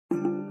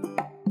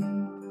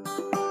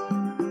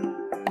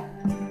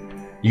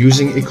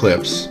Using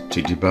Eclipse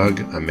to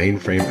debug a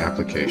mainframe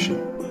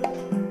application.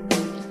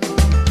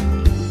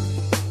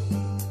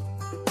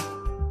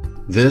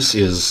 This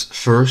is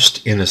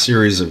first in a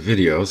series of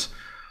videos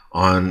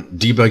on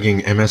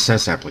debugging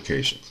MSS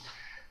applications.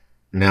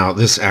 Now,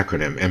 this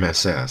acronym,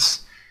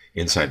 MSS,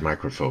 inside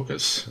Micro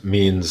Focus,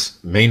 means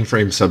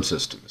mainframe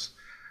subsystems.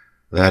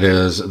 That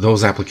is,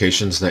 those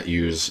applications that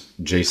use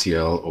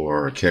JCL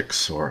or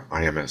KIX or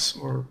IMS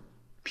or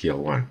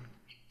PL1.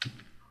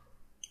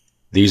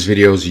 These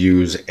videos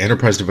use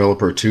Enterprise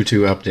Developer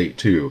 2.2 Update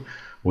 2,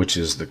 which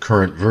is the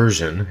current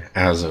version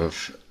as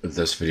of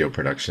this video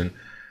production.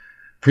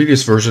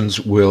 Previous versions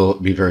will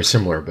be very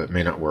similar but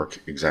may not work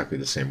exactly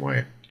the same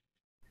way.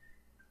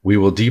 We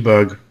will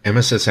debug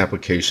MSS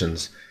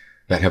applications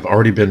that have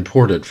already been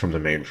ported from the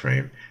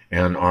mainframe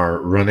and are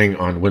running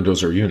on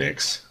Windows or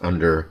Unix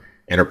under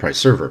Enterprise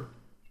Server.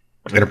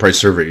 Enterprise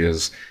Server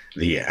is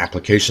the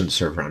application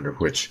server under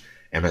which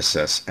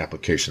MSS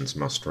applications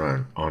must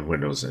run on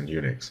Windows and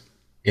Unix.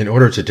 In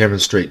order to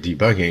demonstrate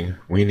debugging,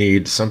 we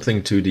need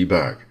something to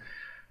debug.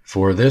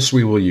 For this,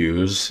 we will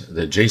use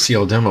the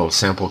JCL demo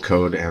sample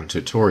code and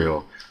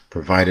tutorial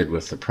provided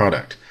with the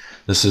product.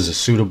 This is a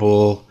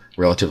suitable,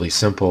 relatively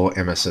simple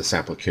MSS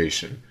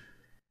application.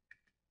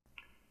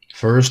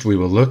 First, we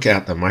will look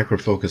at the Micro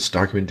Focus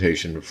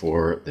documentation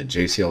for the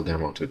JCL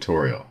demo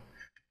tutorial.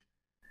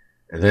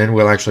 And then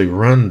we'll actually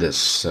run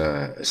this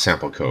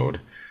sample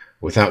code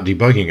without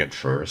debugging it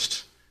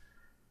first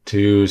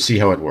to see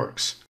how it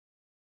works.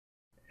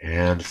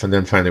 And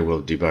then finally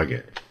we'll debug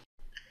it.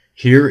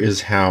 Here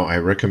is how I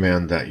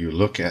recommend that you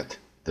look at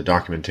the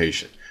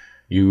documentation.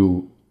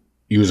 You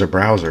use a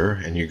browser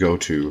and you go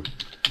to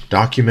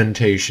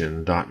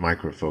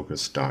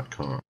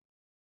documentation.microfocus.com.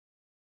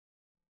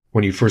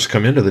 When you first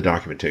come into the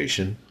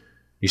documentation,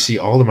 you see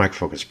all the Micro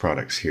Focus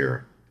products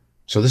here.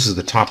 So this is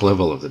the top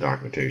level of the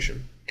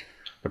documentation.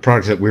 The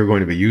product that we're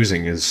going to be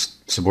using is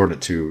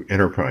subordinate to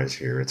Enterprise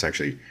here. It's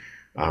actually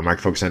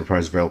Micro Focus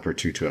Enterprise Developer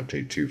 2.2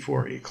 Update 2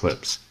 for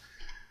Eclipse.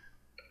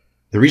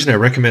 The reason I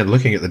recommend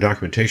looking at the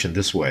documentation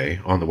this way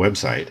on the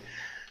website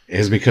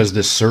is because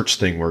this search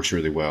thing works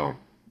really well.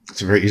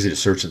 It's very easy to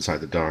search inside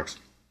the docs.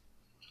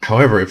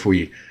 However, if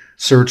we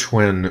search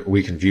when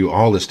we can view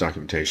all this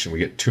documentation, we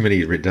get too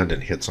many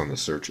redundant hits on the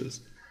searches.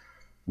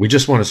 We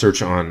just want to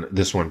search on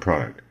this one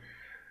product.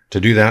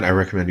 To do that, I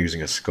recommend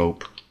using a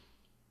scope.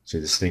 See,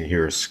 this thing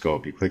here is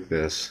scope. You click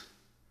this.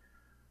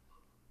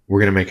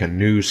 We're going to make a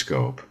new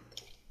scope.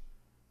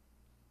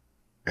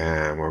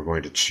 And we're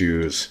going to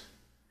choose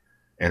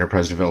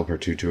Enterprise Developer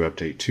 2.2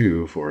 Update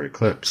 2 for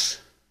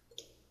Eclipse.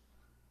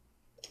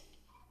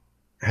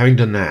 Having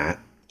done that,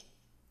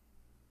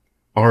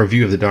 our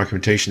view of the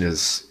documentation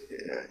is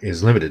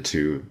limited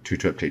to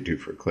 2.2 Update 2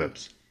 for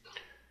Eclipse.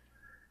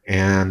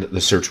 And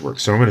the search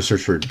works. So I'm going to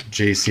search for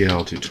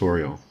JCL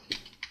tutorial.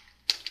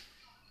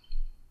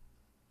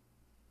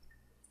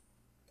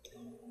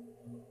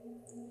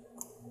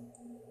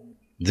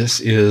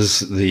 This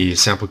is the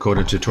sample code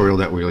and tutorial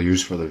that we'll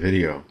use for the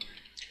video.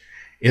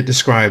 It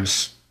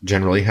describes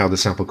generally how the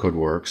sample code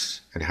works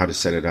and how to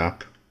set it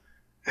up,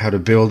 how to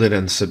build it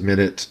and submit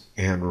it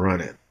and run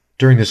it.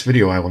 During this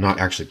video, I will not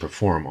actually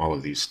perform all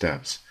of these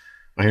steps.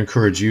 I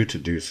encourage you to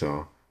do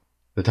so.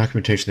 The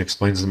documentation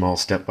explains them all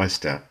step by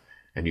step,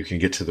 and you can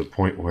get to the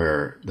point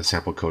where the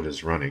sample code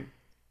is running.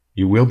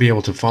 You will be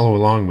able to follow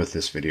along with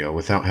this video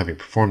without having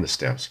performed the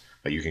steps,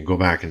 but you can go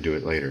back and do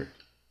it later.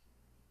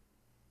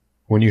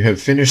 When you have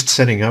finished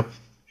setting up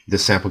the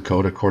sample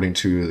code according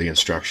to the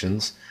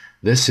instructions,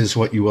 this is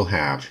what you will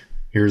have.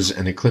 Here's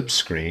an Eclipse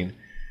screen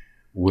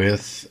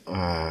with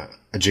a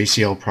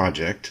JCL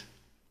project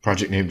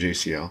named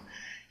JCL.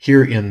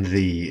 Here in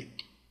the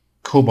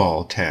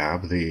COBOL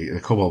tab,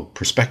 the COBOL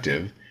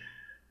perspective,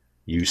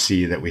 you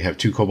see that we have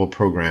two COBOL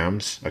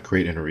programs, a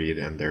create and a read,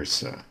 and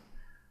there's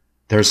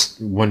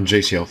one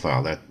JCL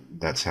file.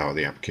 That's how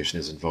the application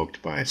is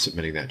invoked, by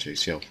submitting that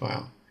JCL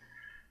file.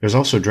 There's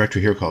also a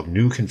directory here called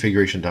new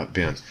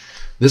configuration.bin.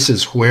 This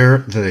is where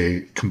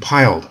the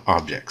compiled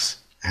objects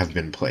have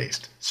been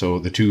placed. So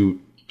the two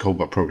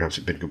COBOL programs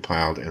have been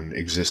compiled and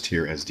exist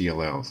here as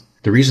DLLs.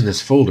 The reason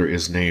this folder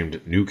is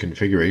named new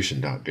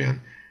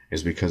configuration.bin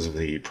is because of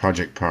the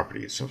project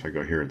properties. So if I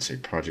go here and say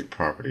project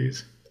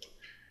properties,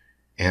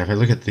 and if I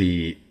look at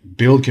the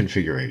build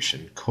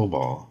configuration,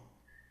 COBOL,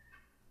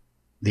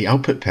 the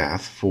output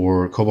path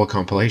for COBOL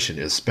compilation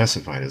is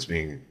specified as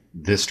being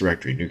this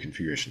directory, new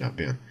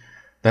configuration.bin.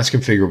 That's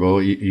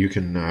configurable. You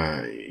can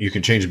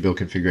change the build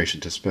configuration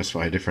to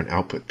specify a different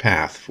output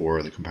path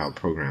for the compiled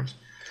programs.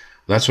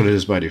 That's what it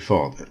is by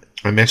default.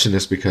 I mention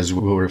this because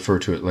we'll refer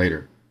to it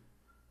later.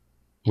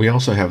 We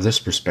also have this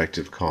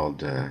perspective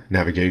called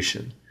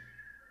navigation.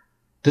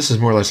 This is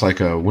more or less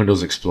like a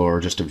Windows Explorer,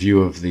 just a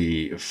view of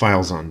the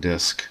files on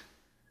disk.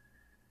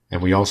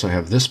 And we also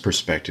have this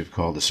perspective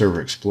called the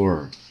Server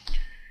Explorer.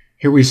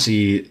 Here we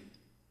see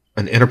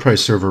an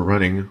enterprise server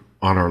running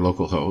on our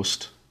local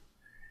host.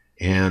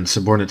 And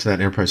subordinate to that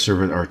enterprise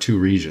server are two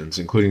regions,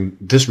 including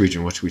this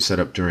region, which we set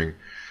up during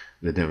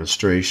the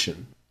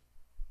demonstration.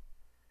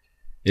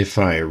 If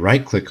I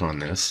right-click on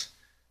this,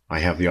 I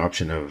have the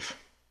option of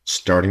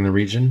starting the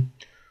region,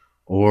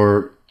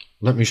 or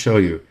let me show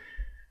you.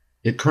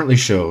 It currently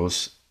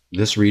shows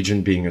this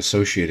region being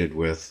associated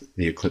with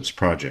the Eclipse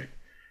project.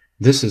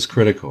 This is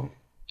critical.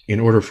 In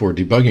order for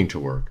debugging to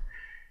work,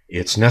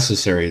 it's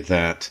necessary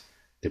that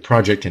the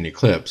project in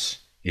Eclipse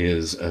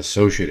is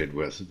associated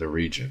with the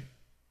region.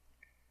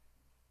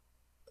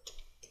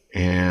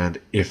 And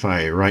if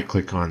I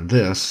right-click on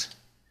this,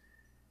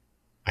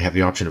 I have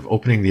the option of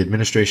opening the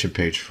administration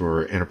page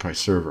for Enterprise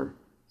Server.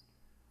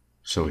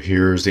 So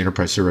here's the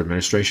Enterprise Server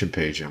administration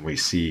page, and we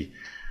see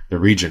the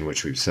region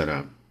which we've set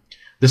up.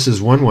 This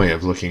is one way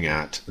of looking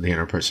at the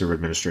Enterprise Server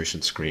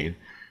administration screen.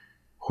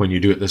 When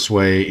you do it this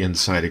way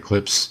inside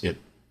Eclipse, it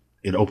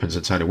opens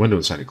inside a window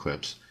inside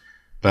Eclipse.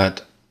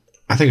 But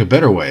I think a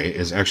better way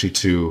is actually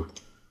to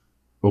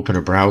open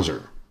a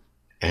browser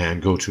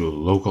and go to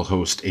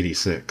localhost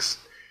 86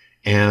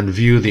 and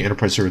view the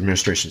Enterprise Server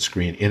administration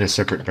screen in a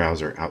separate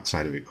browser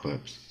outside of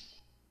Eclipse.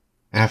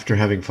 After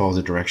having followed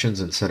the directions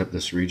and set up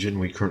this region,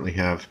 we currently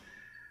have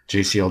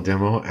JCL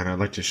demo, and I'd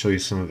like to show you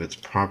some of its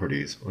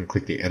properties. I'm going to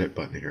click the edit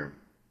button here.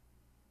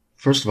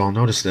 First of all,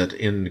 notice that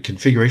in the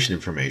configuration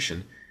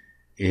information,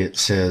 it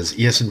says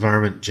ES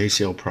environment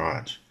JCL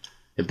proj.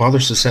 It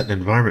bothers to set an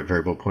environment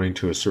variable pointing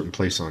to a certain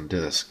place on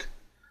disk.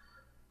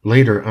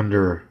 Later,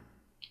 under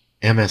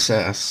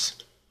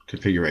MSS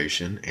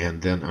configuration,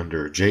 and then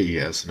under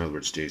JES, in other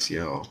words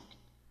JCL,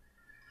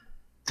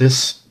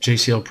 this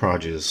JCL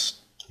proj is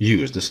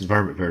used, this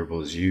environment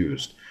variable is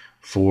used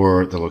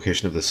for the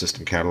location of the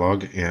system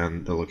catalog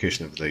and the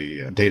location of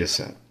the data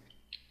set.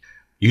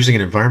 Using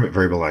an environment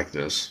variable like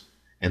this,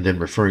 and then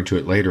referring to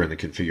it later in the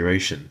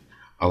configuration,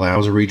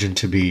 allows a region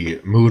to be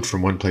moved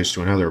from one place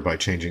to another by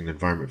changing the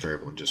environment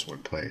variable in just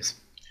one place.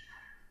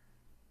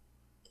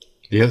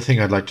 The other thing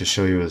I'd like to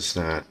show you is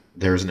that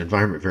there's an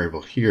environment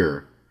variable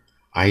here,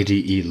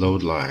 IDE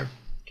load live.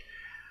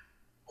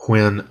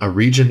 When a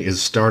region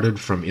is started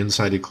from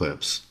inside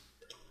Eclipse,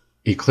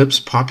 Eclipse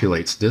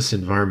populates this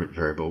environment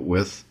variable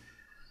with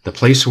the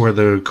place where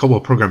the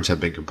COBOL programs have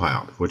been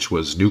compiled, which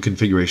was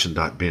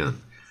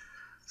newconfiguration.bin.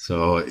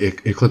 So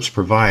Eclipse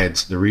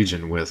provides the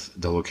region with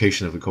the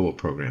location of the COBOL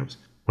programs.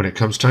 When it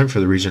comes time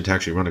for the region to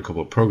actually run a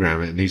COBOL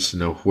program, it needs to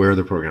know where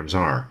the programs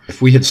are. If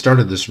we had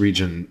started this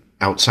region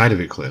outside of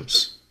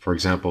Eclipse, for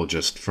example,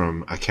 just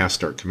from a cast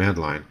start command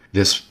line,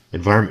 this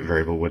environment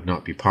variable would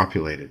not be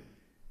populated.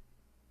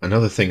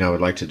 Another thing I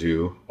would like to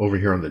do over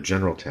here on the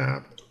General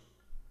tab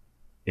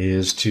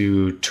is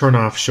to turn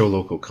off Show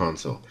Local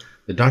Console.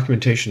 The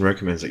documentation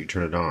recommends that you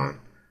turn it on,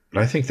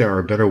 but I think there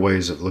are better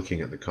ways of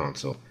looking at the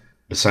console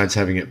besides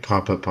having it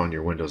pop up on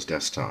your Windows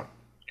desktop.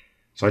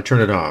 So I turn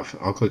it off.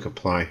 I'll click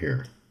Apply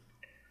here.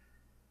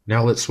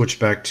 Now let's switch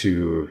back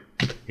to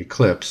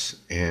Eclipse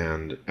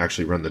and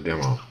actually run the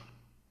demo.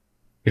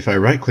 If I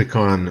right-click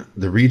on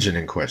the region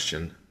in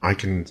question, I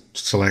can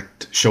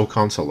select Show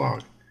Console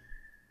Log.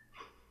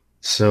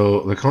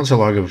 So the console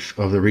log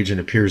of the region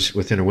appears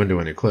within a window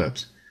in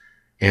Eclipse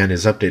and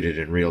is updated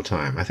in real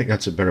time. I think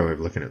that's a better way of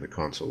looking at the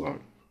console log.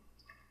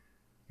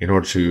 In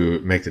order to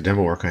make the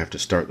demo work, I have to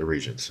start the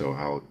region. So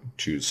I'll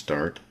choose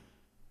Start.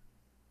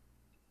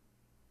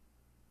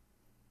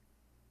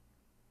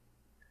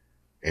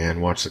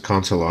 And watch the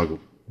console log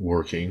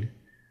working.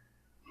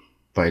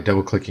 By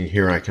double-clicking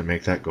here, I can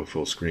make that go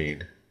full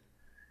screen.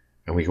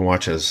 And we can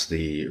watch as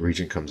the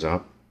region comes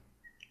up.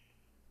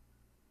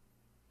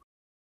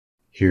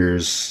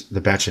 Here's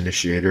the batch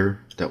initiator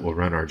that will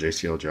run our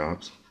JCL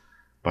jobs.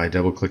 By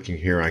double-clicking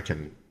here, I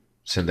can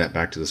send that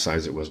back to the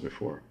size it was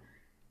before.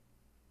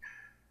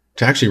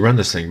 To actually run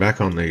this thing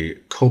back on the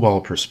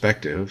COBOL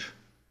perspective,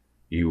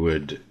 you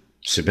would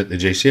submit the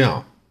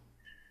JCL.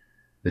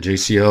 The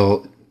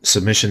JCL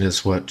submission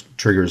is what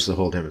triggers the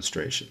whole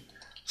demonstration.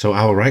 So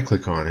I'll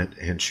right-click on it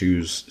and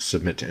choose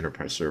Submit to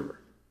Enterprise Server.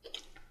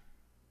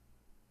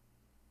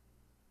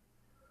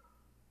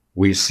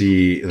 We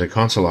see the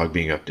console log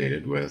being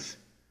updated with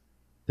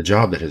the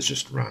job that has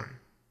just run.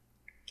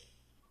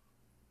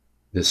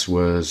 This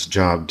was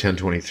job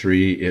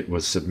 1023. It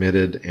was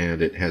submitted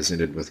and it has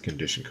ended with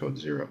condition code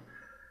 0.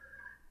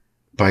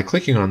 By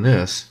clicking on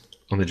this,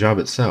 on the job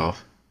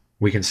itself,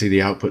 we can see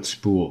the output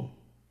spool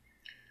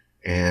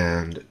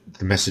and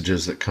the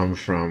messages that come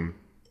from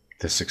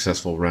the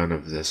successful run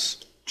of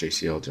this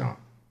JCL job.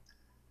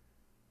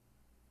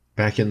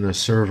 Back in the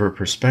server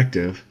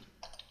perspective,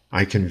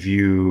 I can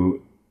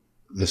view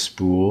the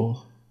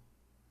spool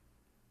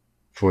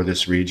for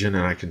this region,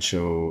 and I can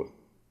show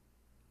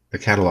the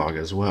catalog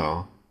as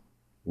well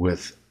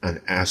with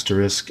an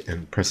asterisk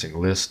and pressing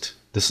list.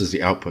 This is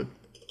the output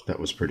that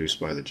was produced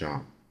by the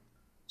job.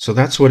 So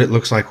that's what it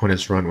looks like when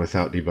it's run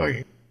without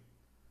debugging.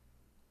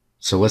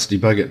 So let's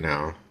debug it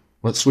now.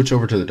 Let's switch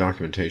over to the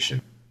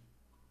documentation.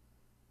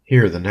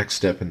 Here, the next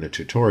step in the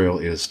tutorial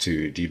is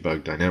to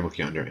debug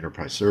dynamically under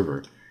Enterprise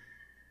Server.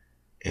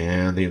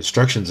 And the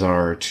instructions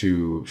are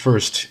to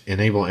first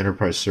enable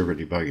Enterprise Server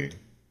debugging.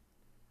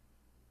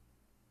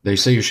 They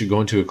say you should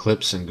go into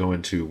Eclipse and go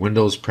into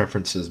Windows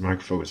Preferences,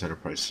 Micro Focus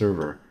Enterprise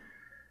Server,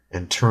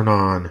 and turn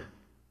on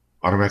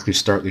automatically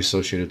start the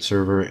associated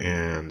server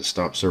and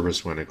stop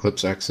service when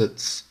Eclipse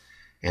exits,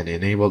 and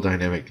enable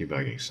dynamic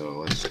debugging. So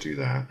let's do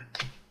that.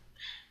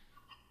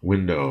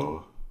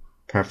 Window,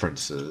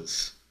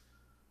 Preferences,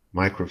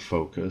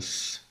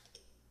 Microfocus,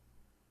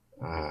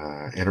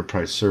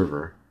 Enterprise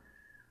Server.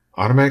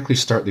 Automatically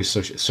start the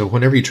associated. So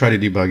whenever you try to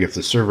debug, if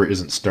the server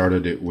isn't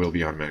started, it will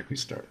be automatically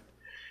started.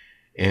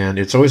 And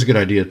it's always a good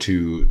idea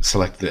to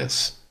select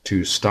this,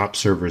 to stop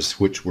servers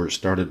which were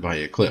started by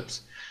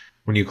Eclipse.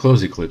 When you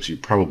close Eclipse, you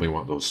probably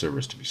want those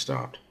servers to be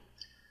stopped.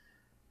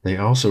 They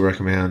also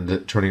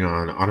recommend turning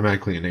on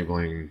automatically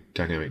enabling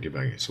dynamic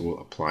debugging, so we'll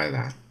apply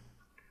that.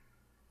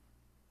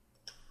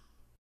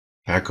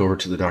 Back over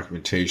to the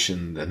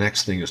documentation, the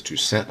next thing is to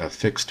set a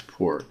fixed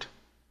port.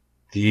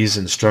 These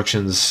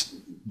instructions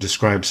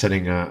describe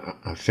setting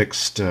a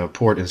fixed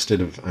port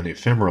instead of an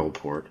ephemeral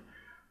port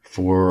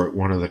for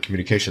one of the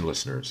communication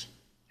listeners.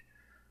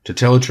 To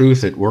tell the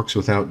truth, it works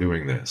without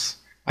doing this.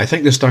 I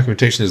think this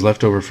documentation is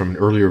left over from an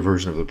earlier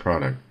version of the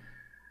product,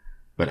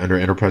 but under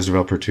Enterprise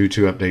Developer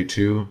 2.2 Update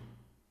 2,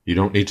 you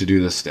don't need to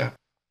do this step.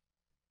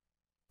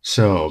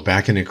 So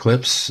back in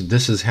Eclipse,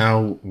 this is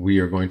how we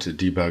are going to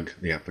debug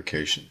the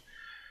application.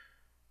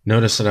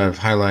 Notice that I've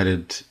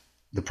highlighted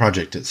the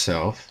project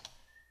itself,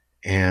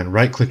 and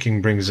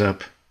right-clicking brings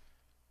up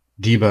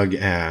Debug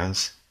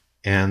As,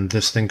 and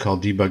this thing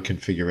called Debug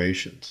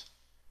Configurations.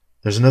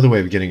 There's another way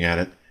of getting at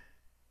it.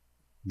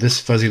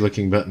 This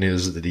fuzzy-looking button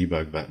is the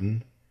Debug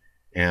button,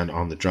 and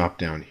on the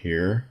drop-down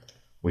here,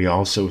 we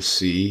also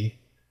see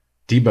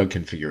Debug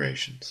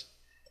Configurations.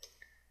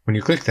 When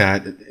you click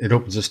that, it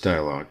opens this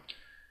dialog.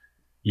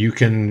 You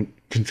can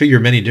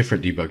configure many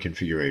different debug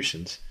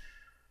configurations.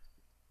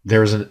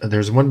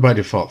 There's one by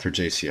default for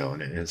JCL,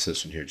 and it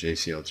says from here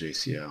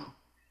JCL.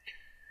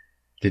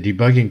 The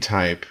debugging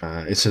type,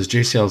 it says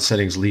JCL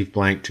settings leave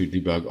blank to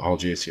debug all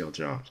JCL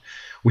jobs.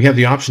 We have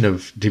the option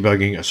of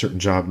debugging a certain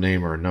job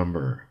name or a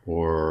number,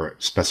 or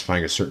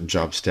specifying a certain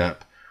job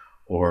step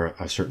or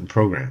a certain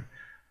program.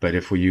 But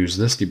if we use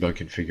this debug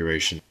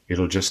configuration,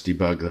 it'll just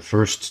debug the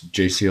first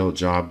JCL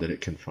job that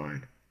it can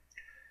find.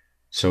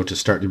 So to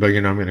start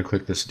debugging, I'm going to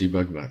click this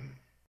debug button.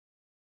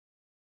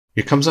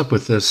 It comes up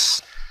with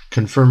this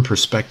confirm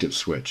perspective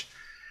switch.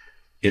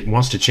 It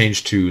wants to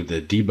change to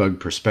the debug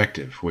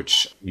perspective,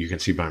 which you can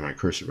see by my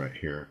cursor right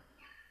here.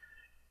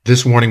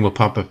 This warning will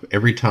pop up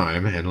every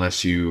time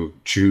unless you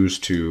choose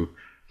to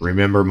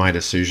remember my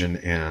decision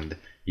and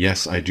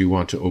yes, I do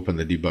want to open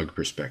the debug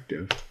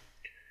perspective.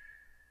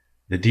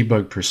 The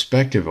debug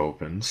perspective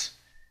opens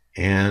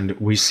and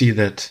we see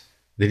that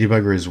the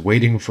debugger is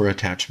waiting for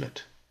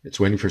attachment. It's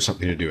waiting for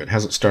something to do. It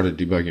hasn't started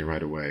debugging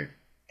right away.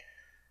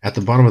 At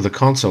the bottom of the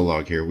console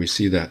log here, we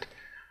see that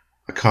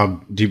a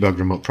COB debug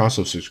remote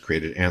processor was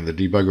created and the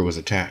debugger was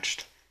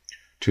attached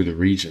to the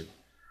region.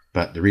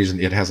 But the reason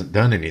it hasn't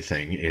done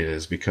anything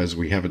is because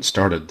we haven't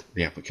started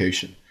the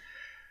application.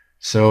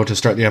 So to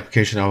start the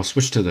application, I'll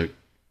switch to the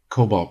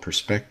COBOL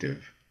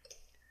perspective.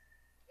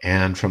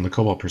 And from the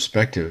COBOL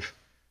perspective,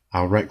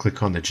 I'll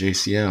right-click on the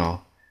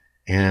JCL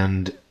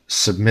and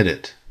submit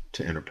it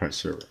to Enterprise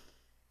Server.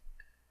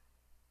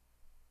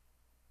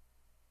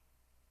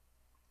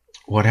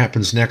 What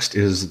happens next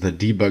is the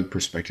debug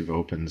perspective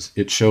opens.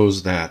 It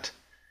shows that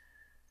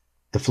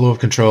the flow of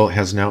control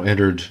has now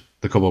entered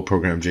the COBOL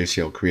program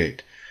JCL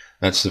create.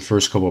 That's the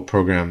first COBOL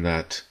program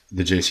that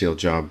the JCL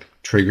job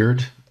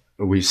triggered.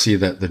 We see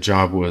that the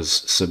job was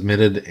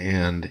submitted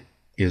and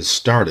is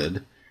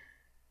started,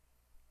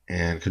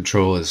 and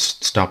control is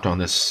stopped on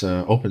this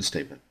open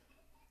statement.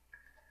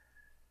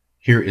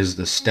 Here is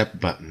the step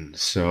button.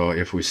 So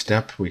if we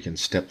step, we can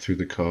step through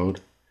the code.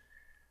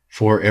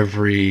 For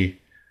every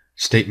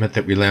statement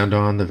that we land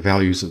on, the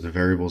values of the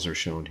variables are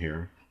shown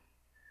here.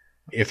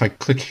 If I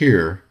click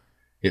here,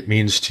 it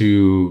means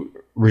to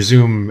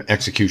resume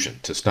execution,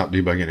 to stop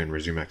debugging and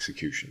resume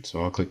execution.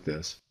 So I'll click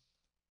this.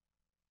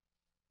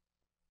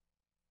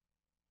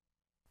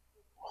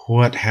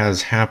 What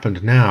has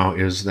happened now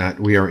is that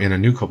we are in a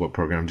new COBOL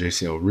program,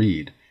 JCL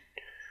read.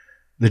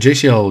 The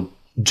JCL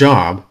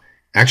job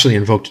actually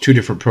invoked two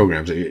different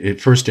programs.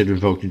 First it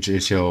invoked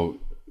JCL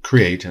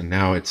create, and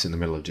now it's in the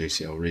middle of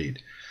JCL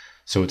read.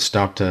 So it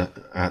stopped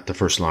at the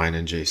first line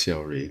in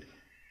JCL read.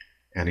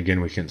 And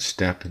again, we can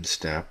step and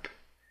step.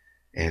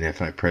 And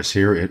if I press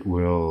here, it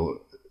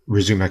will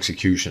resume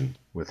execution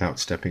without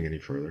stepping any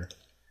further.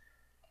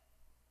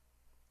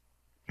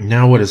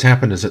 Now what has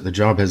happened is that the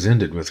job has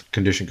ended with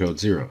condition code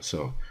 0.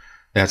 So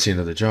that's the end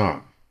of the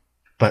job.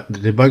 But the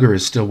debugger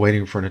is still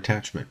waiting for an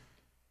attachment.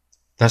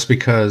 That's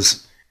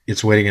because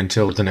it's waiting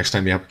until the next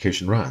time the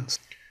application runs.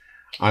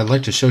 I'd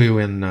like to show you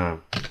in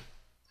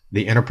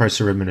the Enterprise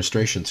Server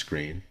Administration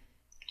screen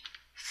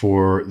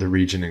for the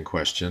region in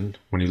question,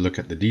 when you look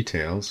at the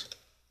details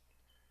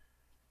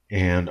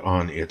and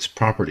on its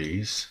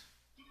properties,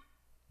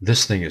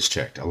 this thing is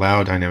checked,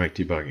 allow dynamic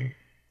debugging.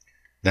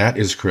 That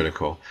is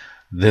critical.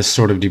 This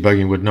sort of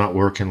debugging would not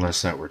work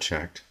unless that were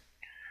checked.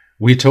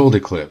 We told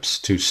Eclipse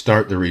to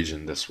start the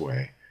region this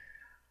way,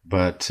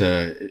 but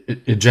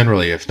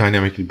generally, if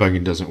dynamic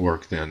debugging doesn't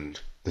work, then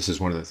this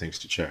is one of the things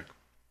to check.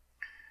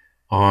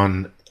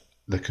 On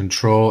the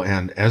control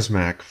and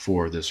ESMAC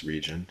for this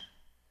region,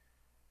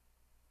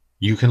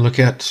 you can look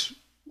at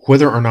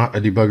whether or not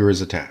a debugger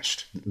is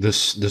attached.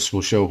 This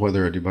will show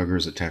whether a debugger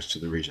is attached to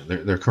the region.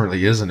 There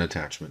currently is an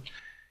attachment.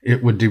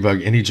 It would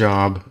debug any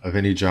job of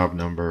any job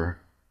number,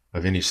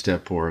 of any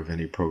step, or of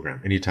any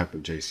program, any type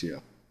of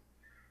JCL.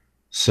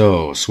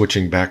 So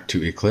switching back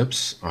to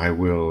Eclipse, I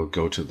will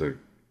go to the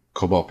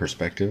COBOL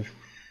perspective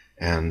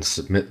and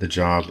submit the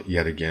job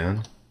yet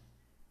again.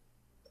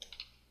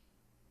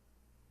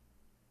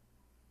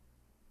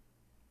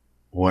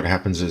 What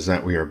happens is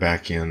that we are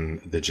back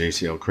in the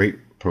JCL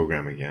create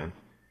program again.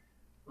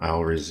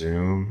 I'll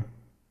resume,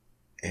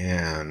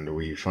 and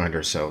we find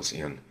ourselves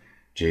in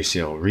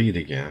JCL read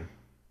again.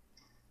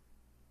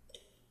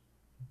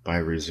 By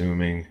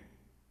resuming,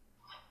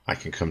 I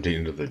can come to the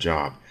end of the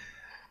job.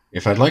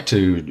 If I'd like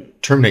to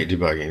terminate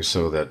debugging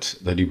so that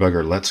the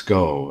debugger lets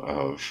go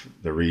of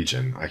the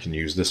region, I can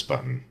use this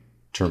button,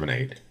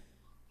 terminate.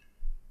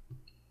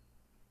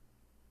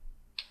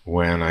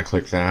 When I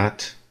click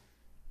that,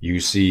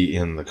 you see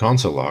in the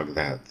console log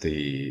that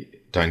the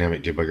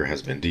dynamic debugger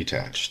has been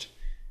detached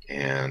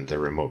and the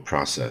remote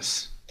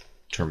process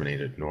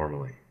terminated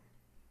normally.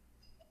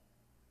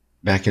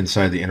 Back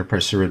inside the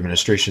Enterprise Server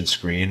Administration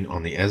screen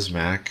on the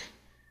ESMAC,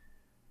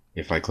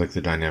 if I click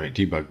the dynamic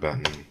debug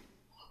button,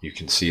 you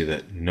can see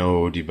that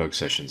no debug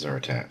sessions are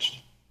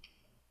attached.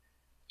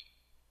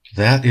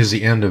 That is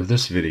the end of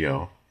this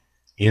video.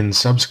 In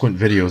subsequent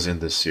videos in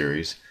this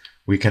series,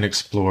 we can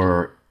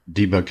explore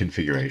debug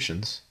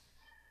configurations,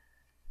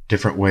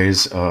 different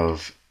ways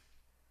of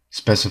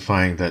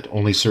specifying that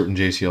only certain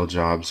JCL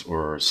jobs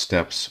or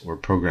steps or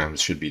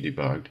programs should be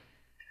debugged.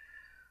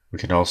 We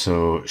can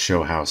also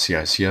show how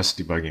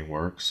CICS debugging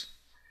works.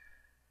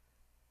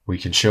 We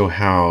can show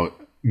how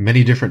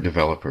many different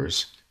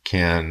developers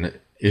can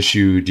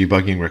issue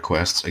debugging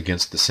requests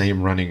against the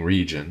same running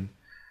region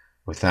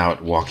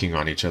without walking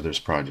on each other's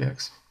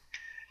projects.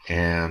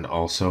 And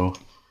also,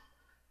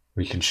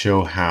 we can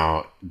show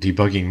how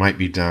debugging might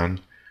be done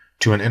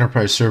to an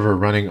enterprise server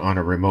running on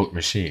a remote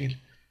machine,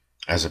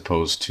 as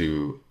opposed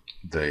to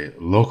the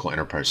local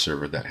enterprise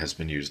server that has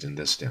been used in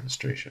this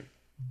demonstration.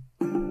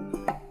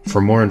 For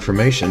more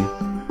information,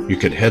 you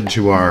could head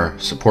to our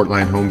support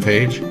line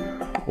homepage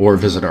or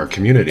visit our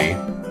community.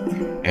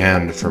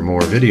 And for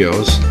more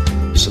videos,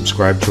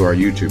 subscribe to our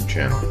YouTube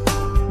channel.